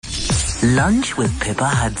Lunch with Pippa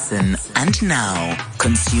Hudson. And now,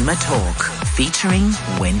 Consumer Talk, featuring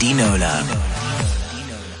Wendy Knowler.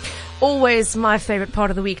 Always my favorite part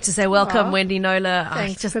of the week to say welcome, Wendy Knowler.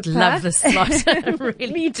 Thanks, I just Pippa. love this slot. I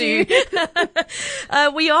really do.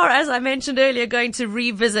 We are, as I mentioned earlier, going to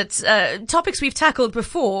revisit topics we've tackled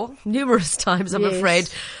before numerous times, I'm afraid,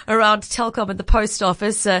 around Telkom and the post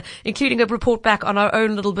office, including a report back on our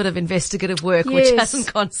own little bit of investigative work, which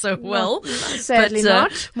hasn't gone so well. Sadly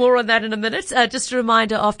not. More on that in a minute. Just a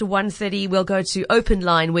reminder, after 1:30, we'll go to Open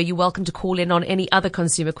Line, where you're welcome to call in on any other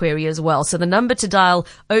consumer query as well. So the number to dial,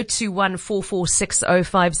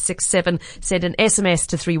 0214460567. Send an SMS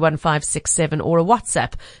to 31567 or a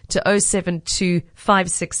WhatsApp to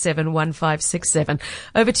 0725671567.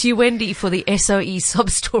 Over to you, Wendy, for the SOE sob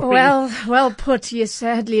story. Well put. Yes,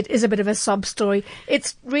 sadly, it is a bit of a sob story.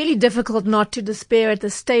 It's really difficult not to despair at the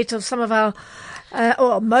state of some of our,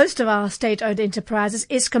 or most of our state-owned enterprises,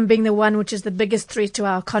 Eskom being the one which is the biggest threat to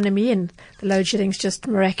our economy, and the load shedding's just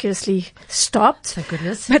miraculously stopped. Thank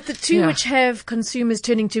goodness. But the two which have consumers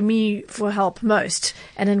turning to me for help most,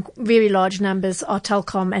 and in very large numbers, are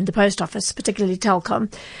Telkom and the post office, particularly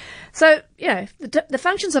Telkom. So, the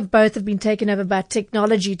functions of both have been taken over by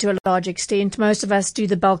technology to a large extent. Most of us do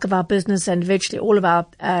the bulk of our business and virtually all of our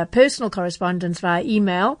personal correspondence via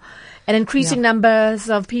email. And increasing numbers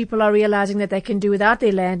of people are realizing that they can do without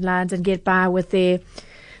their landlines and get by with their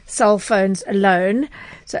cell phones alone.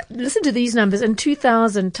 So listen to these numbers. In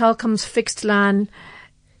 2000, Telkom's fixed line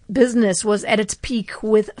business was at its peak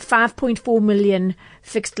with 5.4 million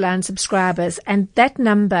fixed line subscribers, and that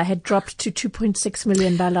number had dropped to 2.6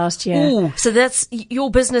 million by last year. Ooh, so that's,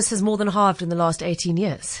 your business has more than halved in the last 18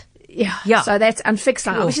 years. Yeah. So that's unfixed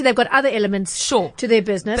line. Sure. Obviously, they've got other elements to their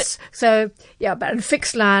business. But on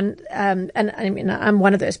fixed line, and I mean, I'm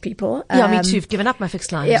one of those people. Me too. I've given up my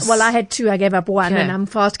fixed lines. Yeah, well, I had two. I gave up one, and I'm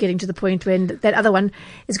fast getting to the point when that other one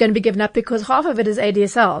is going to be given up because half of it is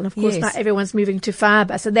ADSL, and of course now everyone's moving to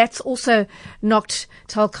fibre. So that's also knocked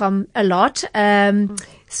Telkom a lot.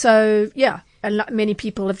 Many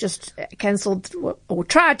people have just cancelled or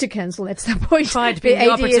tried to cancel. That's the point. Tried being the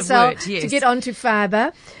operative word, to get onto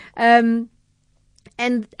fibre, and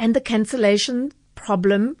the cancellation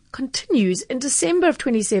problem continues. In December of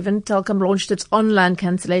 27, Telkom launched its online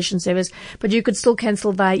cancellation service, but you could still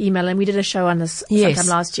cancel via email, and we did a show on this sometime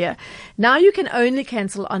last year. Now you can only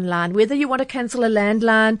cancel online, whether you want to cancel a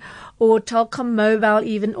landline or Telkom mobile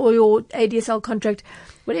even, or your ADSL contract,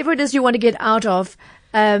 whatever it is you want to get out of.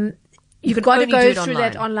 You've got to go through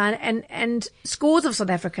that online, and scores of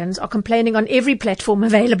South Africans are complaining on every platform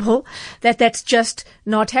available that that's just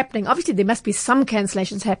not happening. Obviously, there must be some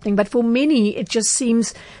cancellations happening, but for many, it just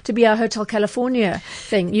seems to be a Hotel California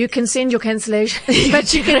thing. You can send your cancellation,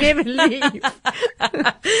 but you can never leave.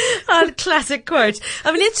 Classic quote.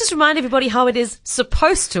 I mean, let's just remind everybody how it is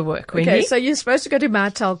supposed to work, Wendy. Okay, so you're supposed to go to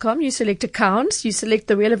My Telkom, you select accounts, you select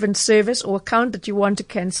the relevant service or account that you want to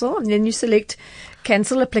cancel, and then you select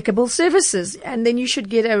cancel applicable services, and then you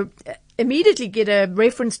should immediately get a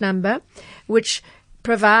reference number which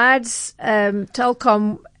provides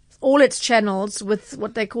Telkom all its channels with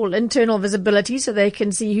what they call internal visibility, so they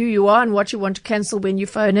can see who you are and what you want to cancel when you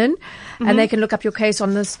phone in, and they can look up your case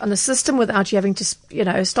on the system without you having to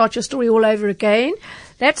start your story all over again.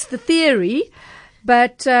 That's the theory,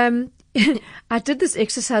 but I did this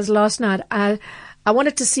exercise last night. I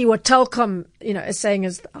wanted to see what Telkom, is saying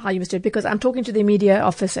is how you must do it, because I'm talking to the media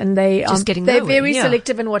office, and they're very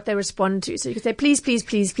selective in what they respond to. So you can say, please, please,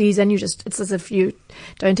 please, please, and it's as if you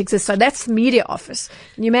don't exist. So that's the media office.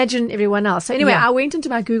 And you imagine everyone else. So anyway, I went into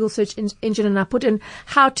my Google search engine and I put in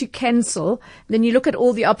how to cancel. Then you look at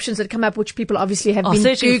all the options that come up, which people obviously have been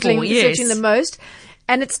searching the most.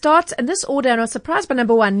 And it starts in this order, and I was surprised by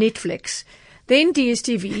number one, Netflix, then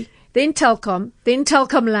DSTV, then Telkom, then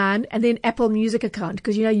Telkom Line, and then Apple Music account.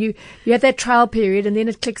 Because, you have that trial period, and then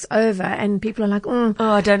it clicks over, and people are like,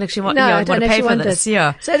 I don't actually want to pay for this.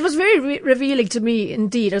 Yeah. So it was very revealing to me,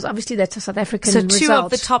 indeed. It was obviously that's a South African result. So two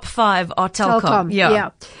of the top five are Telkom.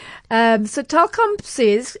 Yeah. So Telkom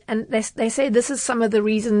says, and they say this is some of the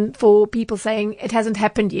reason for people saying it hasn't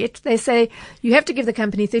happened yet. They say you have to give the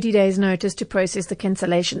company 30 days notice to process the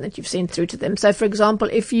cancellation that you've sent through to them. So, for example,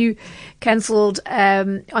 if you cancelled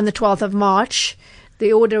on the 12th of March,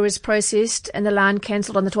 the order is processed and the line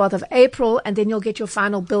cancelled on the 12th of April, and then you'll get your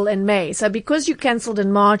final bill in May. So because you cancelled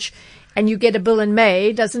in March and you get a bill in May,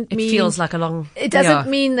 it feels like a long. It doesn't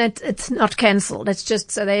mean that it's not cancelled. It's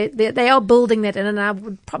just so they are building that in,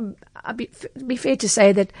 and be fair to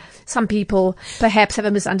say that some people perhaps have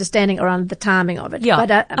a misunderstanding around the timing of it. Yeah.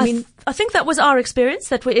 But I mean, I think that was our experience,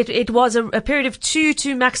 that it was a period of 2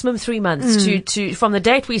 to maximum 3 months to from the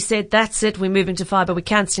date we said, that's it, we're moving to fibre, we're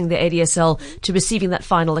cancelling the ADSL, to receiving that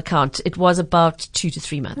final account. It was about 2 to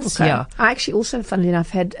 3 months. okay. Yeah. I actually also, funnily enough,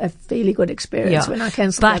 had a fairly good experience when I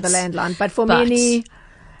cancelled the other landline. But for many,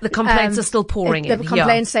 the complaints are still pouring in. The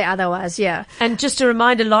complaints say otherwise, yeah. And just a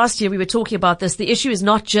reminder, last year we were talking about this. The issue is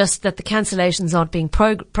not just that the cancellations aren't being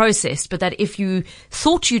processed, but that if you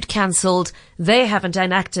thought you'd cancelled, they haven't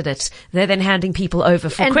enacted it. They're then handing people over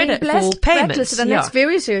for and credit, for payments. Blacklisted, and that's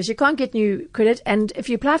very serious. You can't get new credit. And if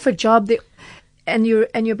you apply for a job and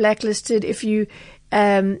you're blacklisted, if you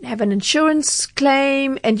have an insurance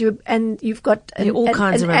claim and you've got all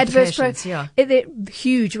kinds of ramifications, there are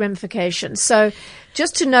huge ramifications. So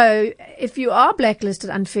just to know, if you are blacklisted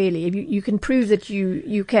unfairly, if you can prove that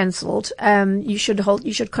you cancelled, you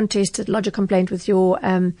should contest it, lodge a complaint with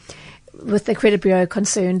with the credit bureau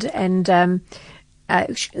concerned, and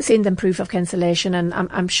send them proof of cancellation, and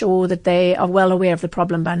I'm sure that they are well aware of the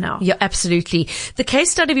problem by now. Yeah, absolutely. The case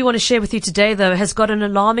study we want to share with you today, though, has got an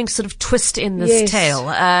alarming sort of twist in this tale,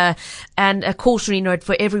 and a cautionary note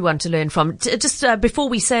for everyone to learn from. Just before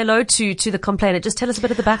we say hello to the complainant, just tell us a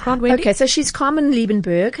bit of the background, Wendy. Okay, so she's Carmen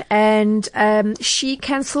Liebenberg, and she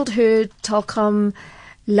cancelled her Telkom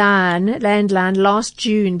landline last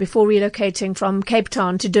June before relocating from Cape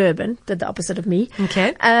Town to Durban, the opposite of me.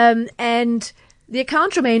 Okay. And the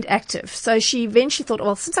account remained active, so she eventually thought,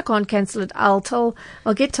 well, since I can't cancel it, I'll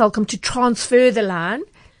get Telkom to transfer the line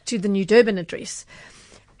to the new Durban address.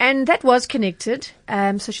 And that was connected,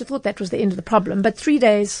 so she thought that was the end of the problem. But 3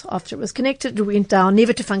 days after it was connected, it went down,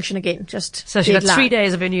 never to function again, So she got 3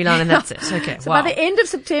 days of her new line and that's it. Okay, so by the end of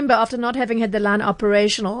September, after not having had the line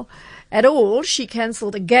operational at all, she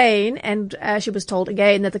cancelled again, and she was told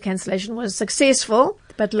again that the cancellation was successful.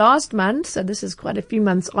 But last month, so this is quite a few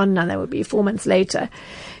months on now, that would be 4 months later,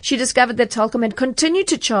 she discovered that Telkom had continued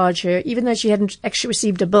to charge her, even though she hadn't actually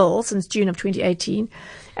received a bill since June of 2018.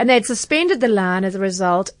 And they had suspended the line as a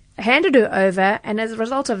result, handed her over, and as a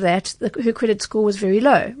result of that, her credit score was very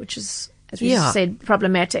low, which is, as we said,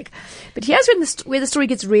 problematic. But here's where the story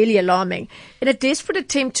gets really alarming. In a desperate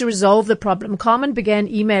attempt to resolve the problem, Carmen began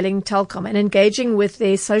emailing Telkom and engaging with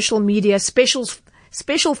their social media Special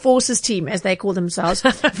Forces team, as they call themselves,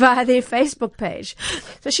 via their Facebook page.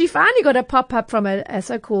 So she finally got a pop-up from a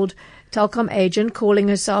so-called Telkom agent calling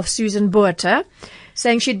herself Susan Botha,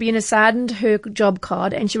 saying she'd been assigned her job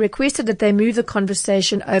card, and she requested that they move the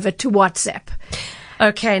conversation over to WhatsApp.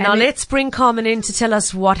 Okay, now let's bring Carmen in to tell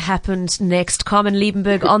us what happened next. Carmen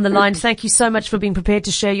Liebenberg on the line. Thank you so much for being prepared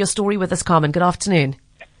to share your story with us, Carmen. Good afternoon.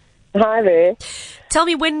 Hi there. Tell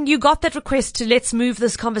me, when you got that request to let's move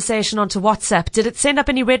this conversation onto WhatsApp, did it send up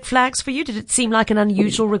any red flags for you? Did it seem like an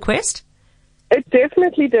unusual request? It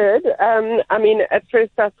definitely did. I mean, at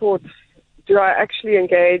first I thought, do I actually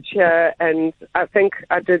engage here? And I think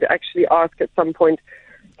I did actually ask at some point,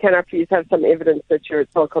 can I please have some evidence that you're a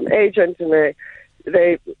Telkom agent? And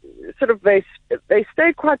they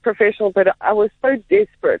stayed quite professional, but I was so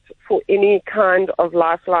desperate for any kind of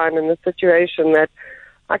lifeline in the situation that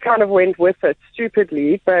I kind of went with it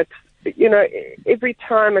stupidly. But, you know, every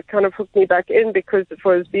time it kind of hooked me back in because it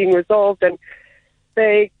was being resolved, and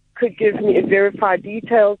they could give me verified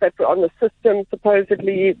details that were on the system,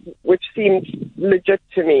 supposedly, which seemed legit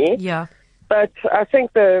to me. Yeah. But I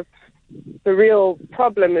think the real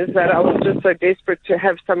problem is that I was just so desperate to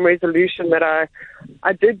have some resolution that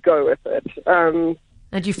I did go with it.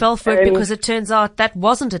 And you fell for it because it turns out that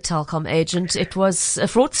wasn't a Telkom agent, it was a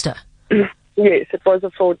fraudster. Yes, it was a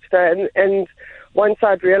fraudster. And once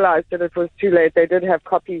I'd realized that it was too late, they did have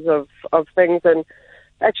copies of things. And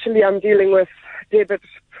actually, I'm dealing with debit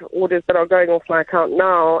orders that are going off my account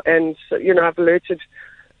now. And, you know, I've alerted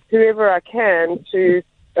whoever I can to,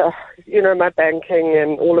 my banking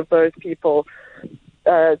and all of those people,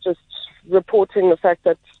 just reporting the fact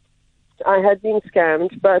that I had been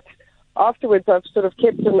scammed. But afterwards, I've sort of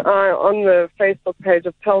kept an eye on the Facebook page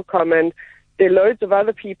of Telkom, and there are loads of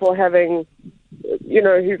other people having,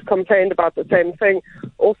 who've complained about the same thing.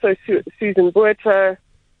 Also, Susan Botha.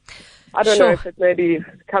 I don't know if it maybe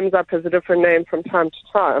comes up as a different name from time to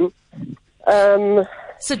time.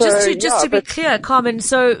 So just to be clear, Carmen,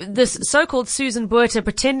 so this so-called Susan Botha,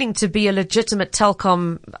 pretending to be a legitimate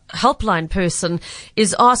Telkom helpline person,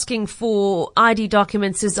 is asking for ID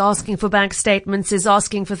documents, is asking for bank statements, is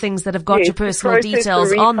asking for things that have got your personal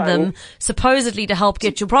details on them, supposedly to help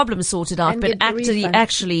get your problem sorted out, but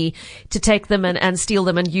actually to take them and steal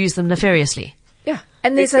them and use them nefariously. Yeah,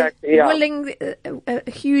 and there's a a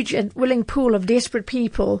huge and willing pool of desperate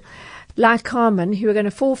people like Carmen, who are going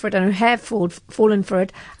to fall for it and who have fallen for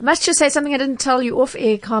it. I must just say something I didn't tell you off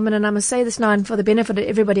air, Carmen, and I must say this now and for the benefit of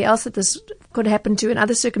everybody else that this could happen to in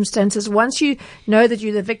other circumstances. Once you know that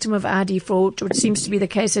you're the victim of ID fraud, which seems to be the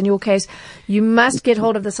case in your case, you must get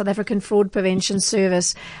hold of the South African Fraud Prevention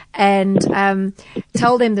Service and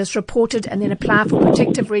tell them this, report it, and then apply for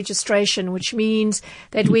protective registration, which means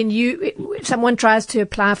that when someone tries to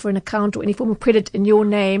apply for an account or any form of credit in your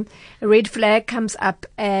name, a red flag comes up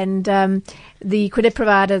and the credit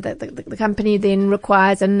provider, the company then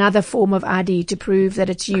requires another form of ID to prove that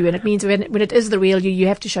it's you. And it means when it is the real you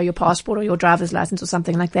have to show your passport or your driver's license or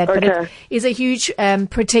something like that. Okay. But it is a huge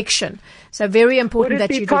protection. So very important that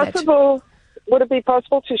you do that. Would it be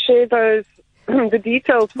possible to share those, the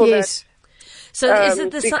details for that? So is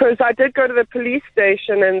it because I did go to the police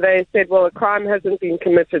station and they said, well, a crime hasn't been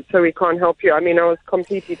committed, so we can't help you. I mean, I was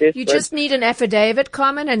completely desperate. You just need an affidavit,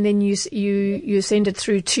 Carmen, and then you send it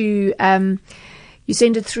through to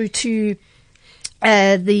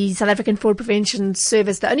the South African Fraud Prevention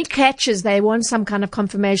Service. The only catch is they want some kind of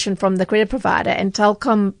confirmation from the credit provider, and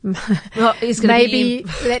Telkom maybe.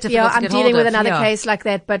 I'm dealing with another case like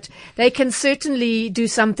that, but they can certainly do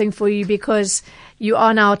something for you because you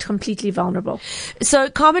are now completely vulnerable. So,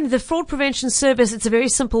 Carmen, the Fraud Prevention Service, it's a very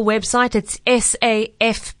simple website. It's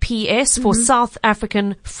SAFPS for South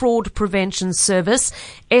African Fraud Prevention Service,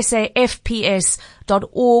 SAFPS.org.za.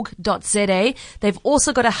 They've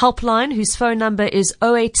also got a helpline whose phone number is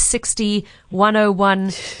 0860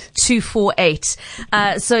 101 248.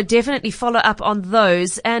 So definitely follow up on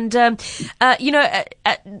those. And, Carmen,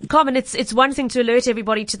 it's one thing to alert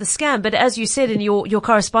everybody to the scam, but as you said in your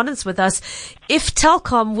correspondence with us, if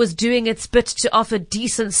Telkom was doing its bit to offer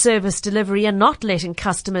decent service delivery and not letting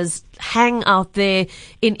customers hang out there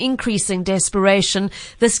in increasing desperation,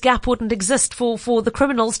 this gap wouldn't exist for the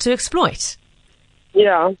criminals to exploit.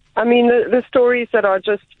 Yeah. I mean, the stories that are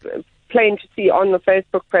just plain to see on the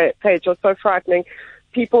Facebook page are so frightening.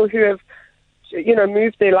 People who have,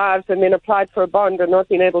 moved their lives and then applied for a bond and not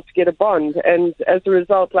been able to get a bond. And as a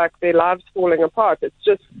result, like, their lives falling apart. It's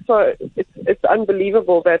just it's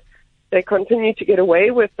unbelievable that they continue to get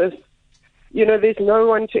away with this. There's no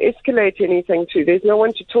one to escalate anything to. There's no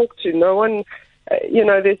one to talk to. No one,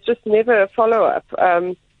 there's just never a follow-up.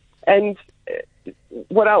 And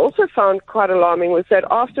what I also found quite alarming was that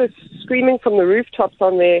after screaming from the rooftops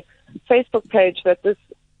on their Facebook page that this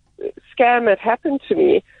scam had happened to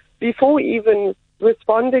me, before even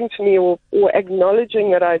responding to me or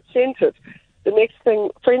acknowledging that I'd sent it, the next thing,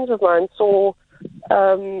 friends of mine saw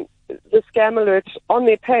the scam alert on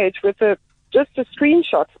their page with just a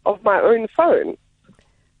screenshot of my own phone.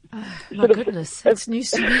 Oh, my goodness, that's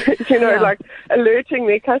news to me. Like alerting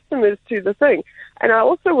their customers to the thing. And I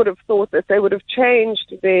also would have thought that they would have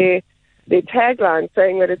changed their tagline,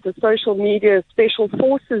 saying that it's a social media special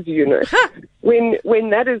forces unit, when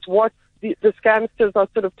that is what the scamsters are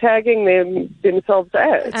sort of tagging themselves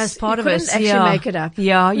as part of it. Actually make it up.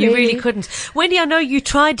 Yeah, you really couldn't. Wendy, I know you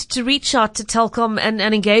tried to reach out to Telkom and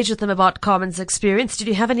engage with them about Carmen's experience. Did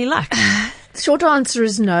you have any luck? The short answer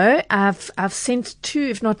is no. I've sent 2,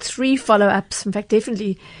 if not 3 follow-ups. In fact,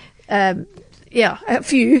 definitely, a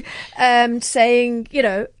few, saying,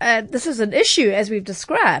 this is an issue as we've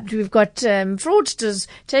described. We've got fraudsters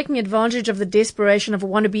taking advantage of the desperation of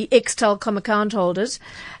wannabe ex-Telkom account holders.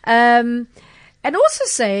 And also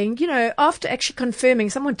saying, after actually confirming,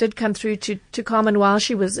 someone did come through to Carmen while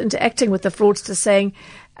she was interacting with the fraudster saying,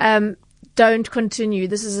 don't continue.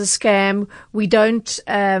 This is a scam. We don't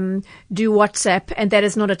do WhatsApp, and that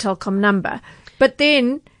is not a Telkom number. But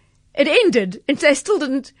then it ended, and they still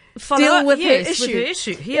didn't deal with her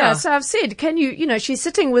issue. Yeah. So I've said, can you, she's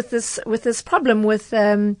sitting with this problem with,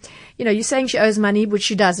 you're saying she owes money, which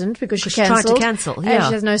she doesn't because she cancelled. Tried to cancel, yeah. And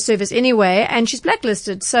she has no service anyway, and she's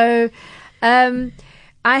blacklisted. So,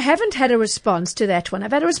 I haven't had a response to that one.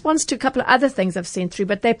 I've had a response to a couple of other things I've sent through,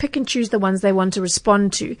 but they pick and choose the ones they want to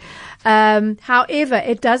respond to. However,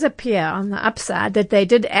 it does appear on the upside that they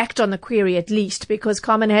did act on the query at least, because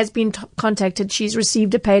Carmen has been contacted. She's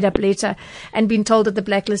received a paid up letter and been told that the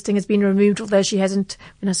blacklisting has been removed, although she hasn't,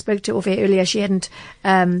 when I spoke to her earlier, she hadn't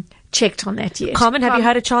checked on that yet. Carmen, have you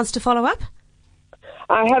had a chance to follow up?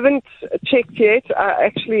 I haven't checked yet.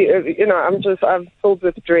 Actually, I'm filled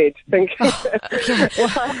with dread. Thinking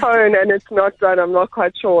if I phone and it's not done, I'm not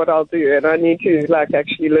quite sure what I'll do, and I need to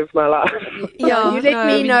actually live my life. Yeah, you let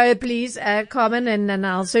me know, please, Carmen, and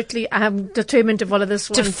I'll certainly. I'm determined to follow this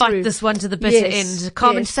one to fight through. this one to the bitter end.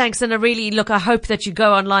 Carmen, thanks, and I hope that you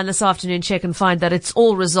go online this afternoon, check and find that it's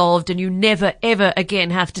all resolved, and you never ever again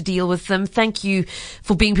have to deal with them. Thank you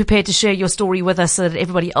for being prepared to share your story with us so that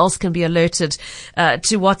everybody else can be alerted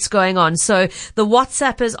to what's going on. So the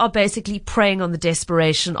WhatsAppers are basically preying on the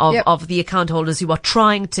desperation of the account holders who are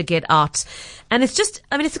trying to get out. And it's just,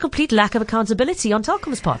 it's a complete lack of accountability on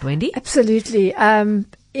Telkom's part, Wendy. Absolutely.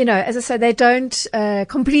 As I said, they don't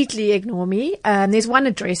completely ignore me. There's one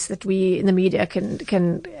address that we in the media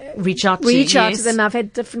can reach out to them. I've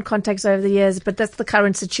had different contacts over the years, but that's the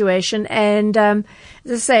current situation. And as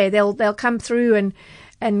I say, they'll come through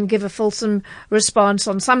and give a fulsome response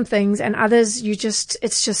on some things, and others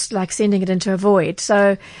it's just like sending it into a void.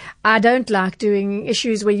 So I don't like doing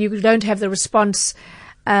issues where you don't have the response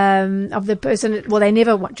of the person. Well, they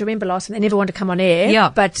never want, do you remember last time? They never want to come on air.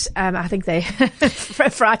 Yeah. But I think they're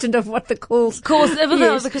frightened of what the calls.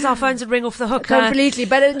 Yes. Because our phones would ring off the hook. Completely.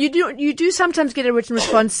 But you do sometimes get a written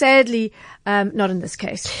response. Sadly, not in this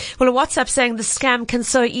case. Well, a WhatsApp saying the scam can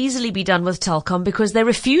so easily be done with Telkom because they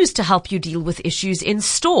refuse to help you deal with issues in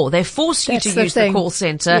store. They force you to use the call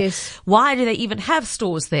center. Yes. Why do they even have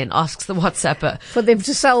stores then? Asks the WhatsApper. For them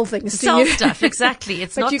to sell things to you. Sell stuff, exactly.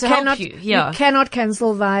 It's not to help you. Yeah. You cannot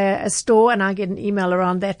cancel via a store, and I get an email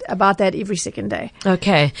about that every second day.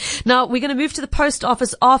 Okay. Now, we're going to move to the post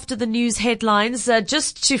office after the news headlines.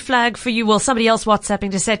 Just to flag for you, somebody else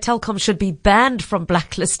WhatsApping to say Telkom should be banned from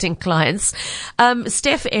blacklisting clients.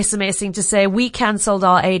 Steph SMSing to say we cancelled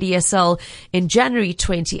our ADSL in January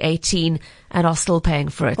 2018 and are still paying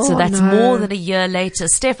for it. So that's more than a year later.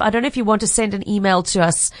 Steph, I don't know if you want to send an email to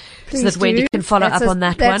us so that Wendy can follow up on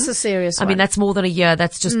that one. That's a serious one. That's more than a year.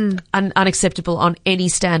 That's just unacceptable on any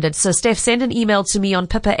standard. So Steph, send an email to me on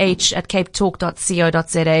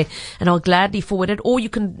pipah@capetalk.co.za and I'll gladly forward it. Or you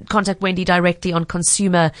can contact Wendy directly on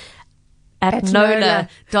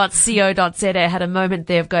consumer@nola.co.za. Had a moment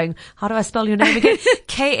there of going, how do I spell your name again?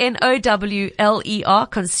 KNOWLER,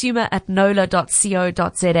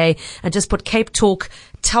 consumer@nola.co.za, and just put Cape Talk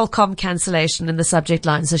Telkom cancellation in the subject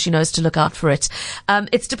line so she knows to look out for it.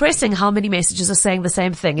 It's depressing how many messages are saying the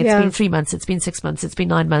same thing. It's been 3 months, it's been 6 months, it's been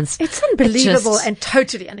 9 months. It's unbelievable and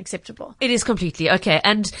totally unacceptable. It is completely. Okay.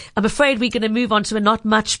 And I'm afraid we're going to move on to a not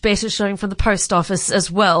much better showing from the post office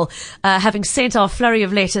as well. Having sent our flurry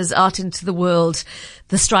of letters out into the world,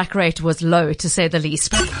 the strike rate was low, to say the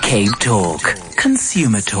least. Cape Talk,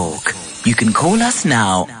 Consumer Talk. You can call us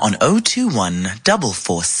now on 021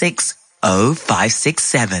 446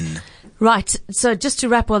 0567. Right. So just to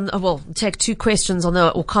wrap on, take two questions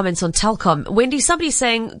or comments on Telkom. Wendy, somebody's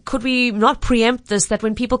saying, could we not preempt this, that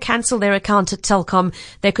when people cancel their account at Telkom,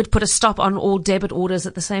 they could put a stop on all debit orders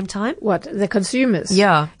at the same time? What, the consumers?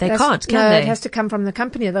 Yeah, they can't, can they? No, it has to come from the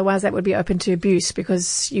company. Otherwise that would be open to abuse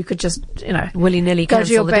because you could just, willy-nilly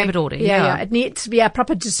cancel the debit order. Yeah. It needs to be a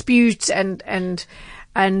proper dispute and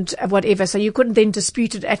whatever. So you couldn't then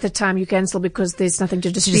dispute it at the time you cancel because there's nothing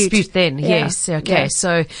to dispute. To dispute then, yes. Okay. Yeah.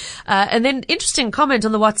 So, and then interesting comment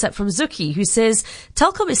on the WhatsApp from Zuki who says,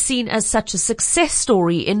 Telkom is seen as such a success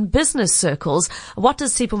story in business circles. What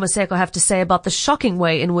does Sipho Maseko have to say about the shocking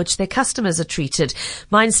way in which their customers are treated?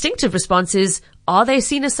 My instinctive response is, are they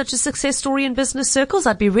seen as such a success story in business circles?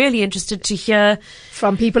 I'd be really interested to hear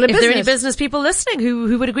from people in business. If there are any business people listening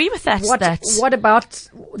who would agree with that. What about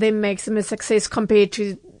them makes them a success compared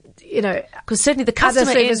to, because certainly the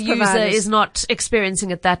customer end user is not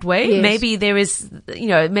experiencing it that way. Yes. Maybe there is,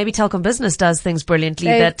 maybe Telkom Business does things brilliantly.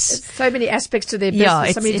 So many aspects to their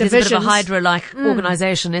business. It is a bit of a Hydra-like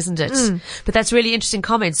organization, isn't it? But that's really interesting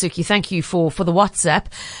comment, Suki. Thank you for the WhatsApp.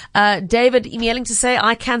 David emailing to say,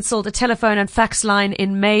 I cancelled a telephone and fax line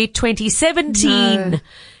in May 2017. No.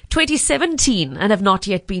 2017 and have not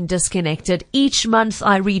yet been disconnected. Each month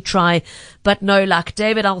I retry, but no luck.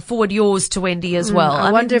 David, I'll forward yours to Wendy as well.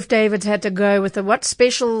 I wonder if David had to go with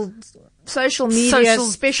special social media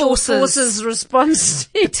special forces response.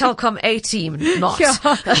 Telkom A-team, not.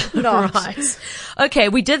 Not. Right. Okay,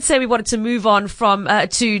 we did say we wanted to move on from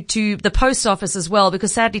to the post office as well,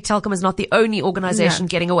 because sadly Telkom is not the only organization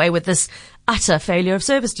getting away with this utter failure of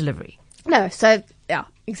service delivery. No, so yeah,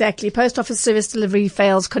 exactly. Post office service delivery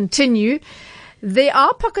fails continue. There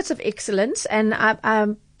are pockets of excellence, and I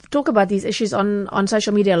talk about these issues on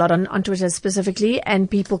social media a lot, on Twitter specifically, and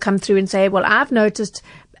people come through and say, well, I've noticed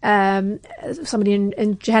somebody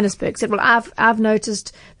in Johannesburg said, well, I've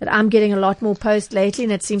noticed that I'm getting a lot more post lately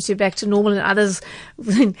and it seems to be back to normal, and others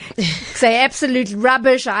say absolute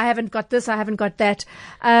rubbish. I haven't got this. I haven't got that.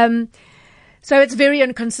 So it's very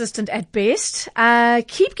inconsistent at best.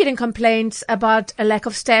 Keep getting complaints about a lack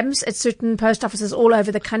of stamps at certain post offices all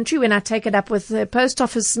over the country. When I take it up with the post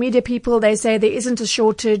office media people, they say there isn't a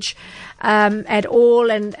shortage at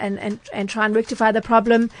all, and try and rectify the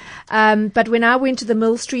problem. But when I went to the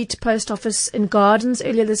Mill Street post office in Gardens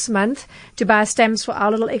earlier this month to buy stamps for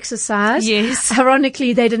our little exercise, yes,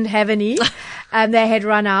 ironically they didn't have any. They had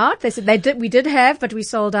run out. They said we did have, but we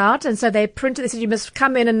sold out. And so they said you must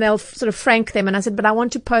come in and they'll sort of frank them. And I said, but I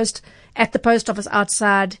want to post at the post office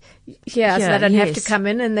outside here so that I don't have to come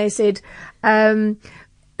in. And they said,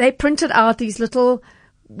 they printed out these little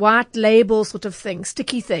white label sort of things,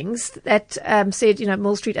 sticky things that said,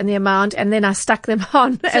 Mill Street and the amount, and then I stuck them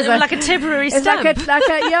on. So as like a temporary stamp.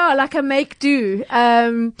 Like a make do.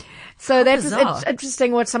 So that's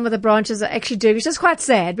interesting what some of the branches are actually doing, which is quite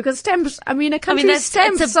sad because stamps,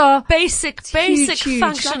 stamps are basic huge,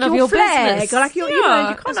 function like of your flag, business. or like you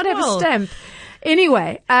cannot have a stamp.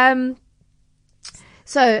 Anyway,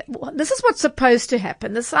 so this is what's supposed to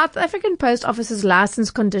happen. The South African Post Office's license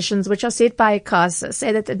conditions, which are set by ICASA,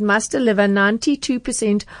 say that it must deliver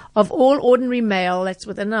 92% of all ordinary mail that's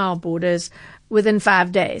within our borders within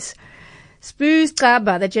 5 days. Spoos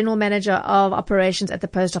Gaba, the general manager of operations at the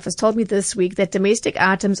post office, told me this week that domestic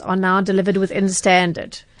items are now delivered within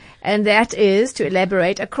standard. And that is, to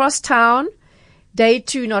elaborate, across town, day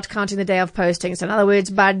 2 not counting the day of posting. So in other words,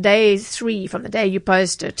 by day 3 from the day you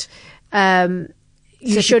post it,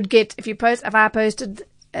 you should get, if I posted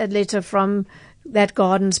a letter from that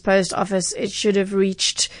Gardens post office, it should have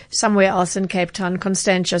reached somewhere else in Cape Town,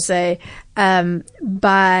 Constantia, say,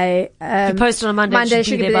 by, if you post on a Monday, it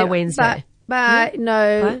should be there by Wednesday. By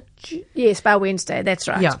Wednesday. That's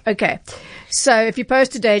right. Yeah. Okay. So if you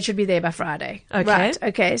post today, it should be there by Friday. Okay. Right.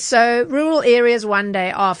 Okay. So rural areas 1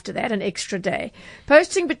 day after that, an extra day.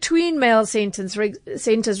 Posting between mail centres,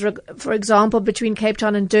 for example, between Cape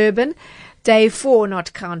Town and Durban, day 4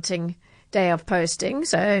 not counting day of posting.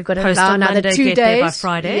 So you've got to allow another 2 days. There by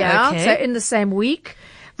Friday. Yeah. Okay. So in the same week.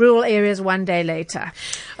 Rural areas 1 day later.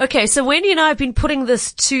 Okay, so Wendy and I have been putting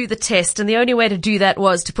this to the test, and the only way to do that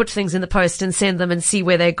was to put things in the post and send them and see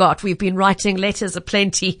where they got. We've been writing letters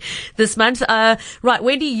aplenty this month. Right,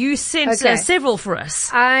 Wendy, you sent several for us.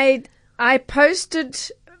 I posted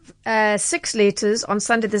 6 letters on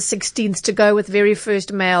Sunday the 16th to go with very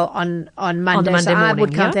first mail on Monday. So I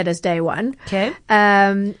would count that as day 1. Okay.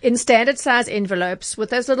 In standard size envelopes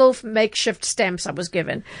with those little makeshift stamps I was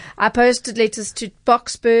given. I posted letters to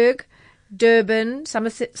Boksburg, Durban,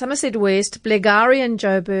 Somerset West, Blairgowrie and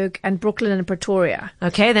Joburg, and Brooklyn and Pretoria.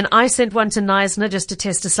 Okay, then I sent one to Knysna just to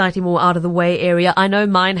test a slightly more out of the way area. I know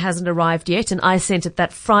mine hasn't arrived yet, and I sent it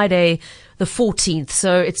that Friday the 14th.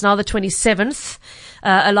 So it's now the 27th.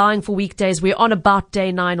 Allowing for weekdays. We're on about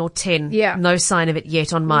day 9 or 10. Yeah. No sign of it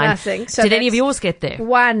yet on mine. Nothing. So did any of yours get there?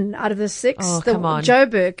 1 out of the 6. Oh, come on.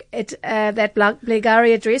 Joburg, that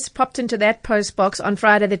Blairgowrie address popped into that post box on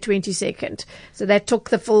Friday the 22nd. So that took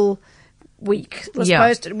the full week. It was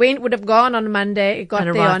posted. When it would have gone on Monday, it got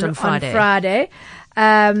there on Friday.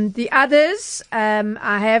 The others,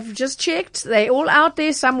 I have just checked. They're all out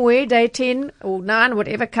there somewhere, day 10 or 9,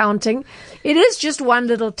 whatever counting. It is just one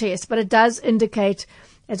little test, but it does indicate,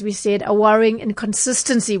 as we said, a worrying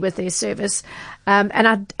inconsistency with their service.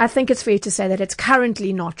 And I think it's fair to say that it's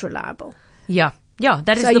currently not reliable. Yeah. Yeah,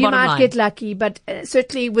 that is the bottom line. So you might get lucky, but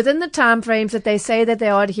certainly within the time frames that they say that they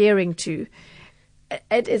are adhering to,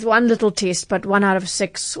 it is one little test, but 1 out of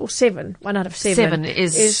 6 or 7, 1 out of 7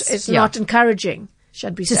 is not encouraging,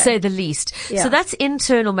 should we say. To say the least. Yeah. So that's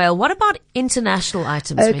internal mail. What about international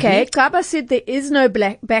items? Okay. Kaba said there is no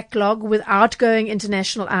backlog with outgoing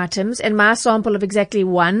international items, and my sample of exactly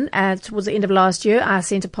 1 towards the end of last year, I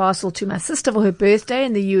sent a parcel to my sister for her birthday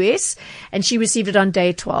in the US, and she received it on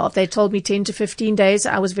day 12. They told me 10 to 15 days.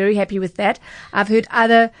 I was very happy with that. I've heard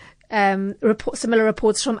other similar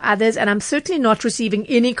reports from others, and I'm certainly not receiving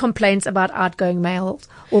any complaints about outgoing mail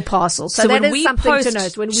or parcels. So that is something to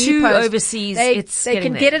note. When we post overseas, they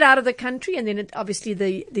can get it out of the country, and then obviously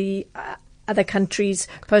the other countries'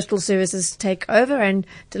 postal services take over and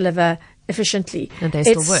deliver efficiently. And they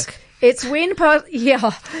still work. It's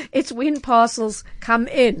when parcels come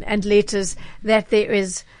in and letters that there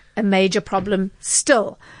is a major problem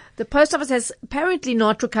still. The post office has apparently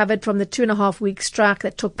not recovered from the 2.5-week strike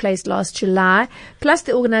that took place last July. Plus,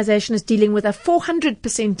 the organisation is dealing with a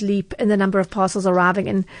 400% leap in the number of parcels arriving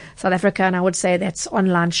in South Africa, and I would say that's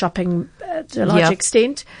online shopping to a large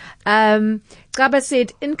extent. Gaba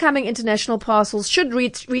said incoming international parcels should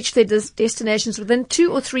reach their destinations within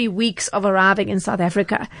 2 or 3 weeks of arriving in South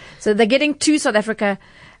Africa. So they're getting to South Africa.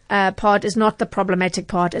 Part is not the problematic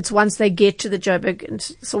part. It's once they get to the Joburg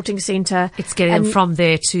sorting centre. It's getting them from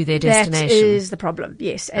there to their destination. That is the problem,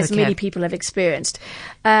 yes, as many people have experienced.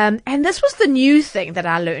 And this was the new thing that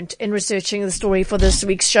I learned in researching the story for this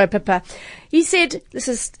week's show, Pippa. He said, this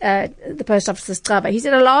is the post office's Traba, he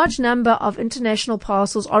said a large number of international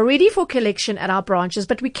parcels are ready for collection at our branches,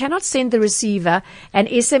 but we cannot send the receiver an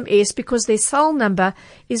SMS because their cell number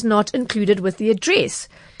is not included with the address.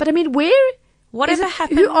 But I mean, whatever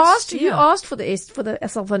happens? Who asked for the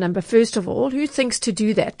cell phone number, first of all? Who thinks to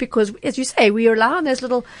do that? Because, as you say, we rely on those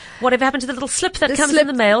little... Whatever happened to the little slip that comes in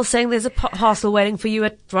the mail saying there's a parcel waiting for you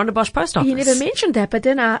at Rondebosch Post Office? He never mentioned that, but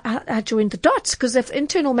then I joined the dots, because if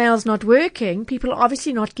internal mail's not working, people are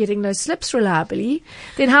obviously not getting those slips reliably,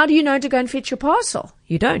 then how do you know to go and fetch your parcel?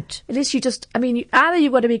 You don't. Unless you just... I mean, either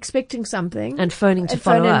you've got to be expecting something... And phoning to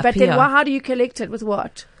follow up. But then how do you collect it? With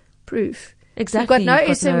what? Proof. Exactly. You've got no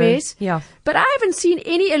SMS. Yeah. But I haven't seen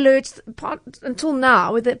any alerts until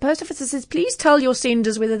now where the post office says, please tell your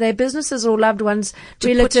senders, whether they're businesses or loved ones,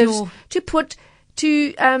 relatives, how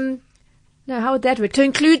would that work? To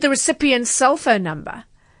include the recipient's cell phone number.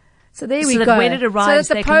 So there we go. So that when it arrives,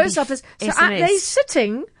 so that the post office, they're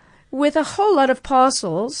sitting with a whole lot of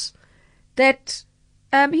parcels that...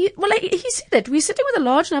 he said that we're sitting with a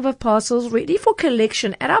large number of parcels ready for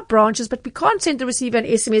collection at our branches, but we can't send the receiver an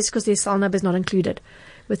SMS because their cell number is not included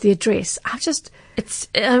with the address. You just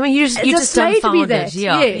dumbfounded.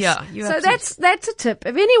 Yeah. So that's a tip.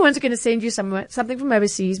 If anyone's going to send you something from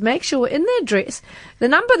overseas, make sure in the address, the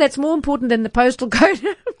number that's more important than the postal code,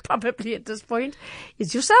 probably at this point,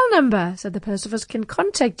 is your cell number, so the post office can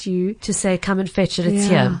contact you to say, come and fetch it. It's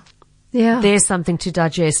here. Yeah. There's something to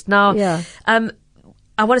digest. Now,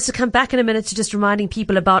 I want us to come back in a minute to just reminding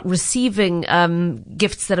people about receiving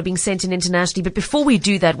gifts that are being sent in internationally. But before we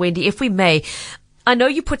do that, Wendy, if we may, I know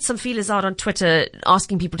you put some feelers out on Twitter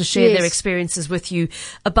asking people to share their experiences with you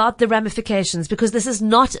about the ramifications, because this is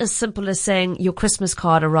not as simple as saying your Christmas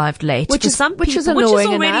card arrived late. Which is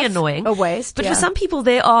already annoying. A waste. But for some people,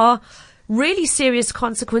 there are really serious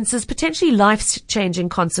consequences, potentially life-changing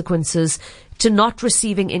consequences to not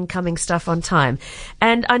receiving incoming stuff on time.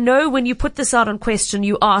 And I know when you put this out on Question,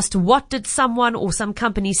 you asked, what did someone or some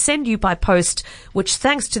company send you by post, which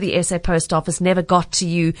thanks to the SA Post Office never got to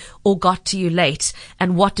you or got to you late?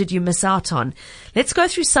 And what did you miss out on? Let's go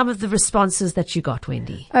through some of the responses that you got,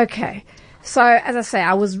 Wendy. Okay. So, as I say,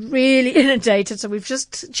 I was really inundated, so we've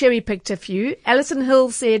just cherry-picked a few. Alison Hill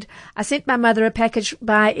said, I sent my mother a package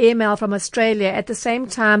by airmail from Australia. At the same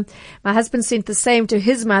time, my husband sent the same to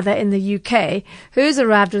his mother in the UK. Hers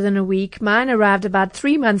arrived within a week. Mine arrived about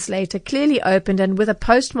 3 months later, clearly opened and with a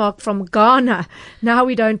postmark from Ghana. Now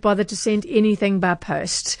we don't bother to send anything by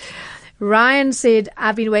post. Ryan said,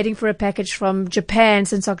 I've been waiting for a package from Japan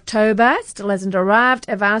since October. Still hasn't arrived.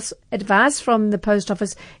 Advice from the post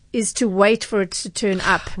office is to wait for it to turn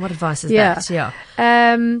up. What advice is that? Yeah.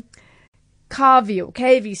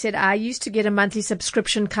 KV said, I used to get a monthly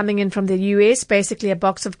subscription coming in from the US, basically a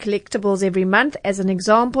box of collectibles every month. As an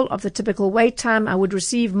example of the typical wait time, I would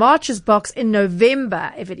receive March's box in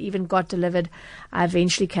November if it even got delivered. I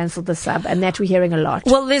eventually cancelled the sub, and that we're hearing a lot.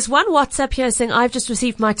 Well, there's one WhatsApp here saying, I've just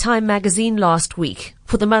received my Time magazine last week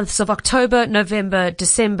for the months of October, November,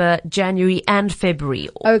 December, January, and February.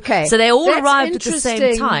 Okay. So they all arrived at the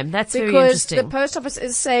same time. That's very interesting. Because the post office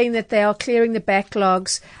is saying that they are clearing the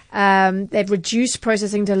backlogs. They've reduced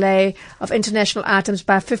processing delay of international items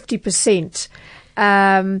by 50%.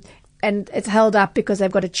 And it's held up because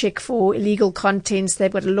they've got to check for illegal contents.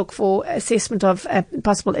 They've got to look for assessment of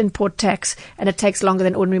possible import tax, and it takes longer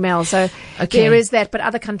than ordinary mail. So there is that. But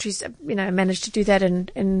other countries, manage to do that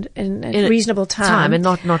in reasonable time and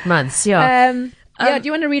not months. Yeah. Do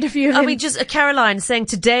you want to read a few of them? Just Caroline saying,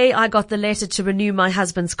 today I got the letter to renew my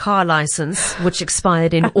husband's car license, which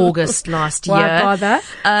expired in August last year. Why bother?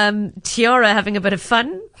 Tiara having a bit of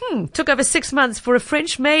fun. Took over 6 months for a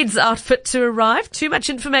French maid's outfit to arrive. Too much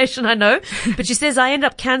information, I know. But she says, I ended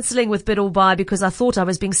up cancelling with Bid or Buy because I thought I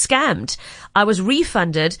was being scammed. I was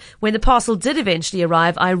refunded. When the parcel did eventually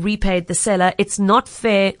arrive, I repaid the seller. It's not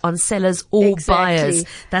fair on sellers or buyers.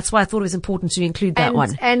 That's why I thought it was important to include that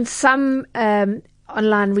one. And some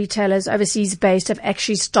online retailers overseas based have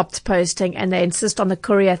actually stopped posting, and they insist on the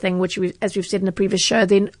courier thing, which as we've said in the previous show,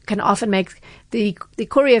 then can often make the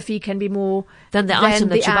courier fee can be more than the item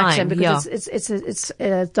that you're buying, because it's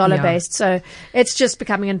dollar based, so it's just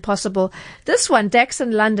becoming impossible. This one, Dax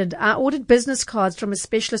in London, I ordered business cards from a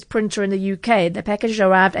specialist printer in the UK. The package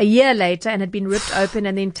arrived a year later and had been ripped open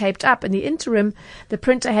and then taped up. In the interim, the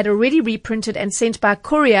printer had already reprinted and sent by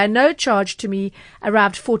courier, no charge to me,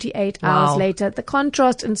 arrived 48 hours later. The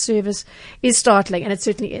contrast in service is startling, and it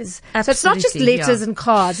certainly is. Absolutely, so it's not just letters and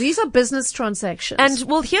cards; these are business transactions. And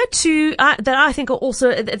we'll hear too that I think are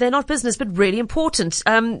also, they're not business but really important.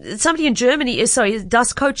 Somebody in Germany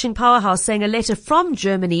Das Coaching Powerhouse, saying a letter from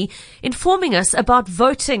Germany informing us about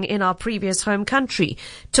voting in our previous home country.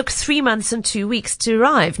 Took 3 months and 2 weeks to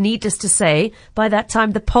arrive. Needless to say, by that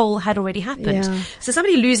time the poll had already happened. Yeah. So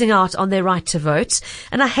somebody losing out on their right to vote.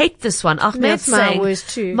 And I hate this one. Ahmed That's my saying,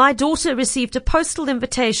 worst too. my daughter received a postal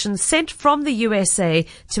invitation sent from the USA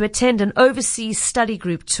to attend an overseas study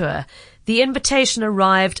group tour. The invitation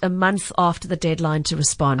arrived a month after the deadline to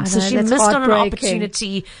respond. So she missed on an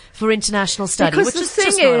opportunity for international study, because which is the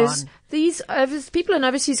just thing not is, on. these people in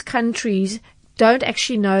overseas countries don't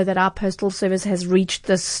actually know that our postal service has reached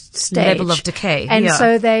this stage. Level of decay. And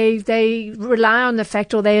so they rely on the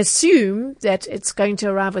fact, or they assume that it's going to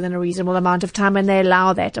arrive within a reasonable amount of time, and they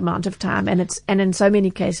allow that amount of time. And in so many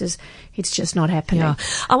cases, it's just not happening. Yeah.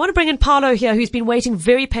 I want to bring in Paolo here, who's been waiting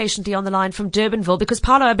very patiently on the line from Durbanville, because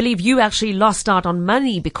Paolo, I believe you actually lost out on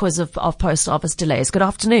money because of post office delays. Good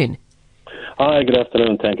afternoon. Hi, good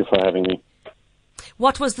afternoon. Thank you for having me.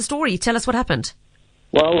 What was the story? Tell us what happened.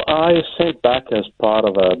 Well, I sent back as part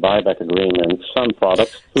of a buyback agreement some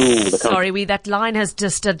products to the company. Sorry, that line has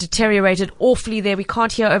just deteriorated awfully there. We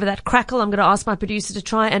can't hear over that crackle. I'm going to ask my producer to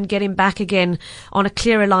try and get him back again on a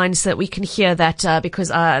clearer line so that we can hear that, because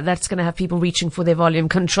that's going to have people reaching for their volume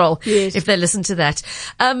control if they listen to that.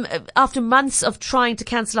 After months of trying to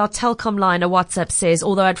cancel our Telkom line, a WhatsApp says,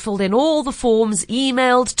 although I'd filled in all the forms,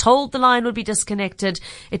 emailed, told the line would be disconnected,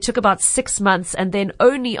 it took about 6 months, and then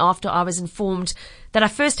only after I was informed that I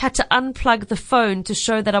first had to unplug the phone to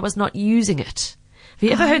show that I was not using it. Have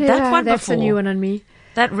you ever heard that one that's before? That's a new one on me.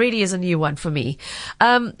 That really is a new one for me.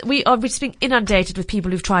 We're just being inundated with people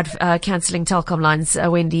who've tried cancelling Telkom lines,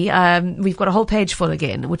 Wendy. We've got a whole page full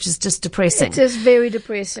again, which is just depressing. It is very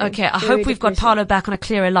depressing. Okay, I hope we've got Paolo back on a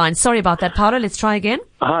clearer line. Sorry about that, Paolo. Let's try again.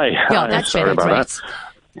 Hi. Yeah, that's sorry better. about that.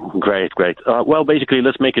 Great. Well, basically,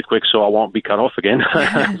 let's make it quick so I won't be cut off again.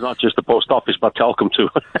 It's not just the post office, but Telkom too.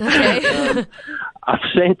 Okay. I've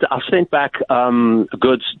sent back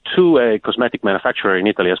goods to a cosmetic manufacturer in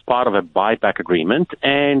Italy as part of a buyback agreement,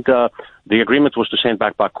 and the agreement was to send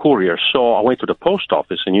back by courier. So I went to the post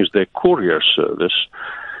office and used their courier service.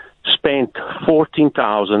 Spent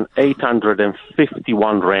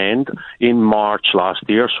 14,851 rand in March last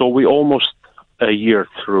year. So we almost a year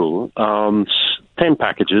through. 10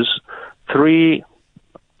 packages, 3.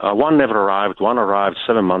 One never arrived. One arrived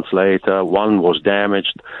 7 months later. One was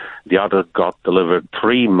damaged. The other got delivered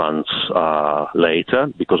 3 months later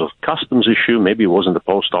because of customs issue. Maybe it wasn't the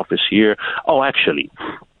post office here. Oh, actually,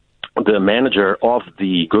 the manager of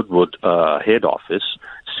the Goodwood head office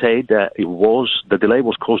said that the delay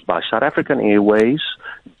was caused by South African Airways,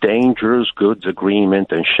 dangerous goods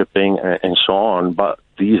agreement and shipping and so on. But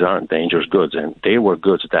these aren't dangerous goods, and they were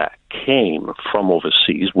goods that came from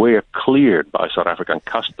overseas, were cleared by South African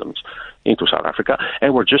customs into South Africa,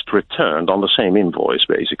 and were just returned on the same invoice,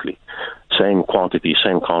 basically. Same quantity,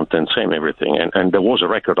 same content, same everything. And there was a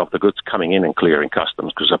record of the goods coming in and clearing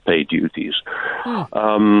customs because I paid duties.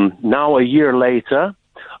 Now, a year later,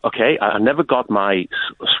 okay, I never got my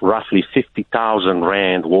roughly 50,000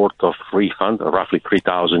 rand worth of refund, roughly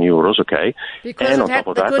 3,000 euros, okay? Because and on top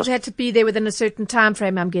of the that, goods had to be there within a certain time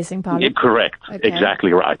frame, I'm guessing, Paolo. Yeah, correct. Okay.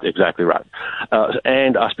 Exactly right.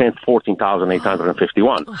 And I spent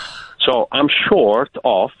 14,851. So I'm short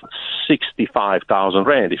of 65,000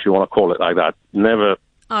 rand, if you want to call it like that. Never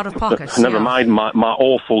Out of pocket. Never mind my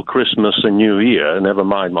awful Christmas and New Year. Never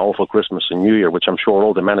mind my awful Christmas and New Year, which I'm sure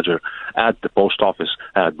all the manager at the post office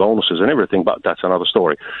had bonuses and everything, but that's another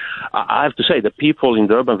story. I have to say the people in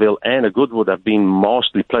Durbanville and at Goodwood have been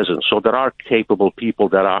mostly pleasant. So there are capable people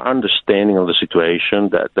that are understanding of the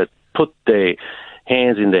situation, that put their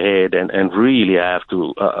hands in the head and really have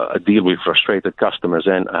to deal with frustrated customers.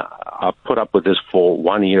 And I've put up with this for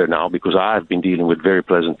 1 year now because I've been dealing with very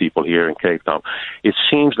pleasant people here in Cape Town. It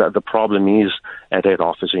seems that the problem is at head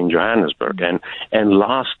office in Johannesburg. And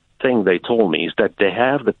last thing they told me is that they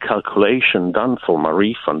have the calculation done for my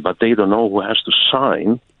refund, but they don't know who has to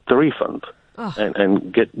sign the refund.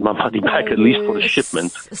 and get my money back at least for the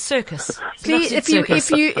shipment. A circus. Please,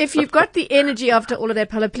 if you've got the energy after all of that,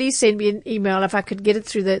 Paula, please send me an email if I could get it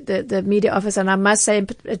through the media office. And I must say,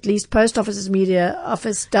 at least Post Office's media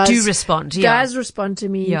office does respond to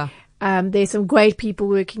me. Yeah. There's some great people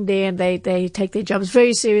working there, and they take their jobs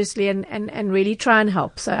very seriously and really try and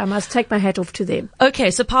help. So I must take my hat off to them. Okay,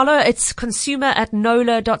 so Paolo, it's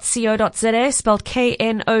consumer@knowler.co.za, spelled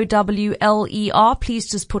KNOWLER. Please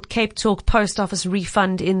just put Cape Talk Post Office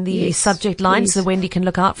refund in the subject line so Wendy can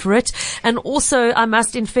look out for it. And also, I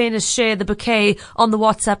must, in fairness, share the bouquet on the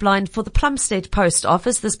WhatsApp line for the Plumstead Post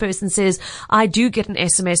Office. This person says, I do get an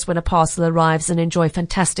SMS when a parcel arrives and enjoy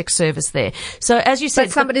fantastic service there. So as you said,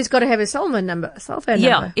 but somebody's got to have a cell phone number. So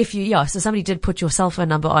somebody did put your cell phone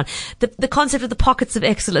number on. The concept of the pockets of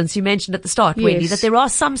excellence you mentioned at the start, Wendy, that there are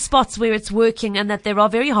some spots where it's working and that there are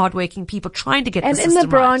very hardworking people trying to get the system right. And in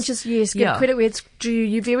the branches, get credit where it's due.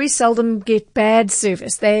 You very seldom get bad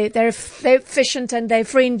service. They're efficient and they're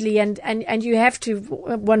friendly, and you have to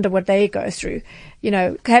wonder what they go through.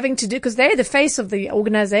 Having to do, because they're the face of the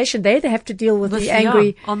organization. They have to deal with the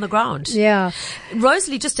angry on the ground. Yeah.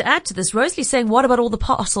 Rosalie, just to add to this, Rosalie's saying, what about all the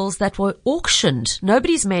parcels that were auctioned?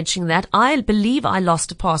 Nobody's mentioning that. I believe I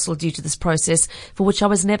lost a parcel due to this process for which I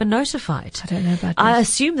was never notified. I don't know about that. I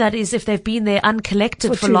assume that is if they've been there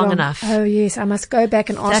uncollected for long enough. Oh yes, I must go back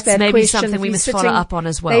and ask That's that maybe question. Something we must follow up on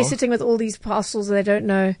as well. They're sitting with all these parcels and they don't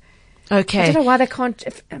know. Okay. I don't know why they can't.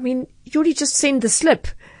 You'd just send the slip.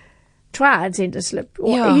 Try and send a slip.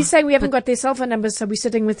 He's saying we haven't got their cell phone numbers, so we're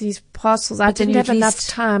sitting with these parcels. I didn't have enough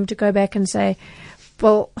time to go back and say,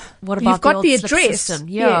 well, what about you've got the address? System?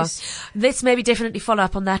 Yeah. Yes. Let's maybe definitely follow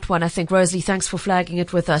up on that one, I think. Rosalie, thanks for flagging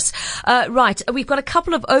it with us. Right. We've got a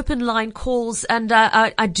couple of open line calls, and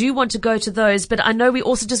I do want to go to those, but I know we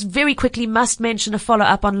also just very quickly must mention a follow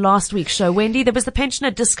up on last week's show. Wendy, there was the pensioner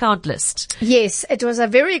discount list. Yes, it was a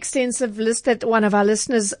very extensive list that one of our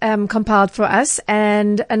listeners compiled for us,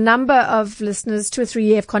 and a number of listeners, 2 or 3,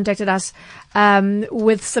 have contacted us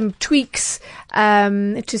with some tweaks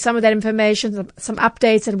to some of that information, some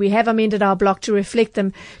updates, and we have amended our blog to reflect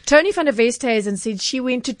them. Tony van der Westhuizen said she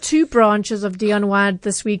went to 2 branches of Dion Wyatt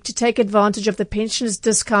this week to take advantage of the pensioners'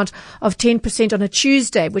 discount of 10% on a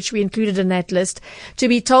Tuesday, which we included in that list, to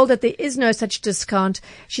be told that there is no such discount.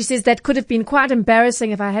 She says that could have been quite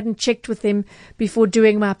embarrassing if I hadn't checked with them before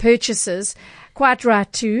doing my purchases. Quite right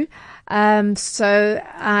too. So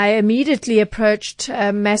I immediately approached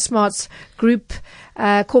Massmart's Group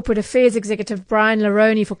Corporate Affairs Executive Brian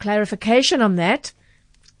Laroni for clarification on that.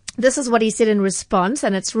 This is what he said in response,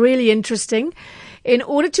 and it's really interesting. In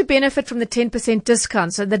order to benefit from the 10%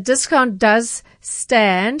 discount, so the discount does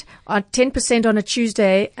stand on 10% on a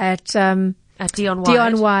Tuesday at Dion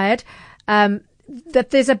Wyatt. That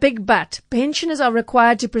there's a big but. Pensioners are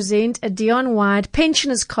required to present a Dion Wyatt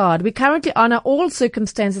pensioners card. We currently honour all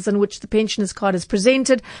circumstances in which the pensioners card is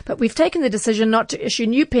presented, but we've taken the decision not to issue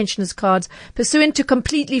new pensioners cards pursuant to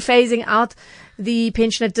completely phasing out the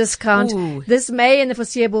pensioner discount. Ooh. This may in the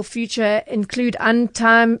foreseeable future include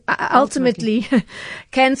ultimately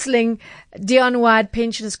cancelling Dion Wyatt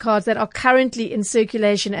pensioners cards that are currently in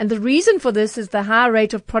circulation. And the reason for this is the high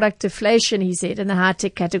rate of product deflation, he said, in the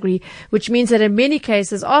high-tech category, which means that in many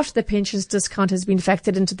cases, after the pensions discount has been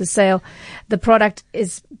factored into the sale, the product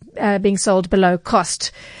is being sold below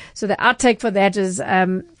cost. So the outtake for that is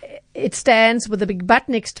it stands with a big but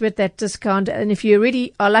next to it, that discount. And if you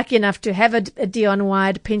already are lucky enough to have a Dion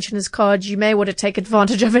Wyatt pensioners card, you may want to take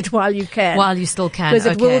advantage of it while you can. While you still can. Because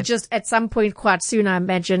it will just, at some point quite soon, I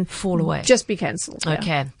imagine, fall away. Just be cancelled. Okay.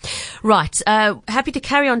 Yeah. Right. Happy to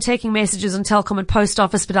carry on taking messages on Telkom and Post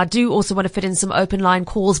Office, but I do also want to fit in some open line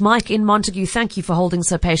calls. Mike in Montague, thank you for holding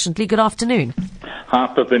so patiently. Good afternoon. Hi,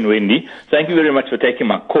 Pip and Wendy. Thank you very much for taking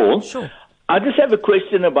my call. Sure. I just have a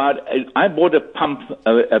question about, I bought a pond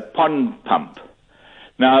pump.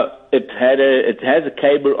 Now, it has a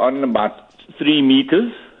cable on about 3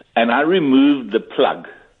 meters, and I removed the plug.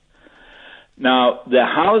 Now, the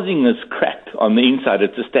housing is cracked on the inside.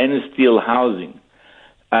 It's a stainless steel housing.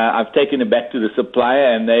 I've taken it back to the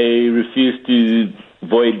supplier, and they refused to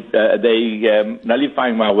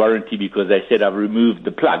nullifying my warranty because they said I've removed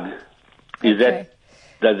the plug. Does that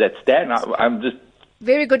stand? I'm just...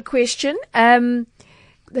 Very good question. The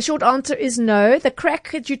short answer is no. The crack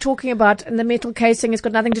that you're talking about in the metal casing has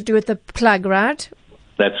got nothing to do with the plug, right?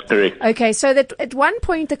 That's correct. Okay, so that at one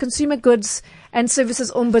point the Consumer Goods and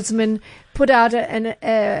Services Ombudsman put out an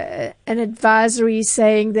advisory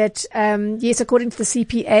saying that, yes, according to the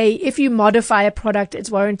CPA, if you modify a product, its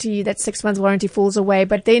warranty, that 6 months warranty falls away.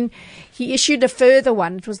 But then he issued a further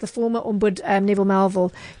one. It was the former Ombud, Neville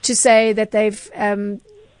Melville, to say that they've...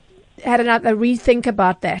 had a rethink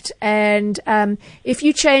about that. And if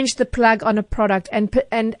you change the plug on a product and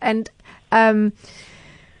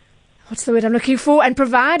what's the word I'm looking for? And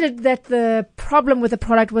provided that the problem with the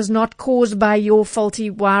product was not caused by your faulty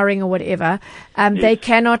wiring or whatever, they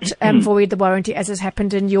cannot void the warranty, as has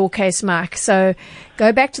happened in your case, Mike. So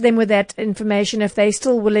go back to them with that information. If they're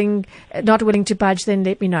still not willing to budge, then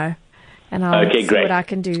let me know. And I'll see what I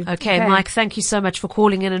can do. Okay, Mike, thank you so much for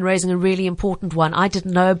calling in and raising a really important one. I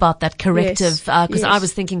didn't know about that corrective because I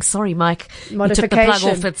was thinking, sorry, Mike, you took the plug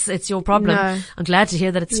off. It's your problem. No. I'm glad to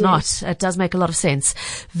hear that it's not. It does make a lot of sense.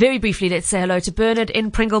 Very briefly, let's say hello to Bernard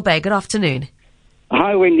in Pringle Bay. Good afternoon.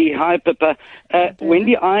 Hi, Wendy. Hi, Pippa.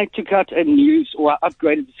 Wendy, I took out a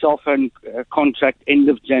upgraded the cell phone contract end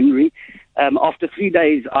of January. After 3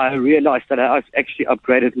 days, I realized that I actually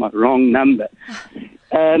upgraded my wrong number.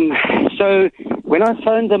 So when I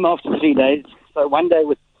phoned them after 3 days, so one day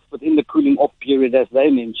within the cooling off period, as they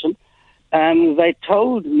mentioned, they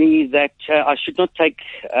told me that I should not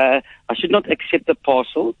accept the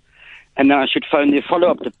parcel, and then I should phone their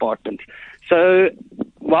follow-up department. So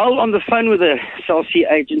while on the phone with the Cell C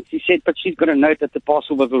agent, he said, but she's got a note that the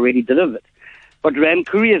parcel was already delivered. What Ram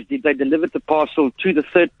Couriers did, they delivered the parcel to the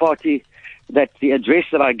third party, that the address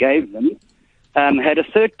that I gave them had a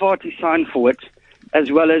third party sign for it,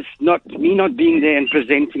 as well as not being there and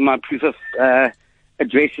presenting my proof of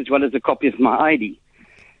address as well as a copy of my ID.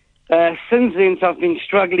 Since then, I've been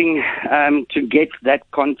struggling to get that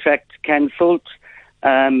contract cancelled.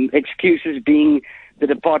 Excuses being the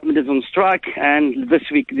department is on strike, and this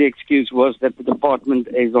week the excuse was that the department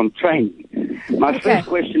is on training. My first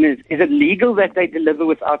question is it legal that they deliver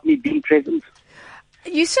without me being present?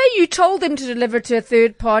 You say you told them to deliver to a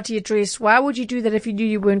third-party address. Why would you do that if you knew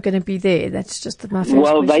you weren't going to be there? That's just my first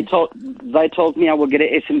question. They told me I will get an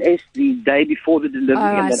SMS the day before the delivery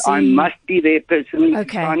and that I must be there personally to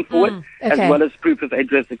sign for it, as well as proof of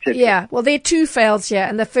address, etc. Yeah, well, there are two fails here,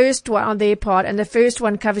 and the first one on their part, and the first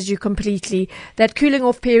one covers you completely. That cooling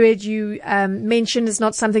off period you mentioned is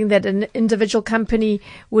not something that an individual company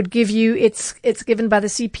would give you. It's given by the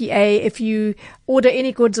CPA. If you order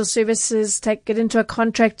any goods or services, get into a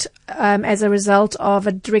contract as a result of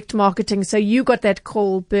a direct marketing. So you got that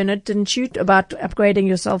call, Bernard, didn't you, about upgrading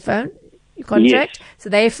your cell phone contract? Yes. So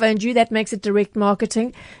they phoned you. That makes it direct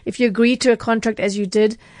marketing. If you agree to a contract as you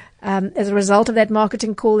did, as a result of that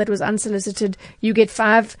marketing call that was unsolicited, you get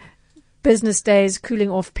 5 business days cooling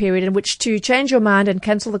off period in which to change your mind and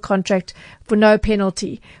cancel the contract for no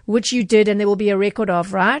penalty, which you did, and there will be a record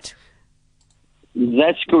of, right?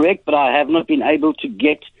 That's correct, but I have not been able to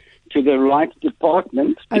get to the right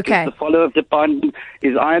department because the follow-up department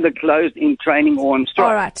is either closed, in training, or on strike.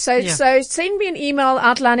 All right. So send me an email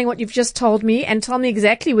outlining what you've just told me and tell me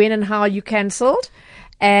exactly when and how you cancelled.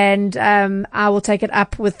 And I will take it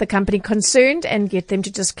up with the company concerned and get them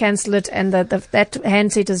to just cancel it, and that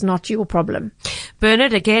handset is not your problem.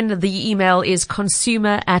 Bernard, again, the email is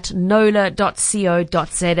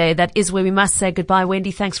consumer@nola.co.za. That is where we must say goodbye.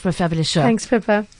 Wendy, thanks for a fabulous show. Thanks, Pippa.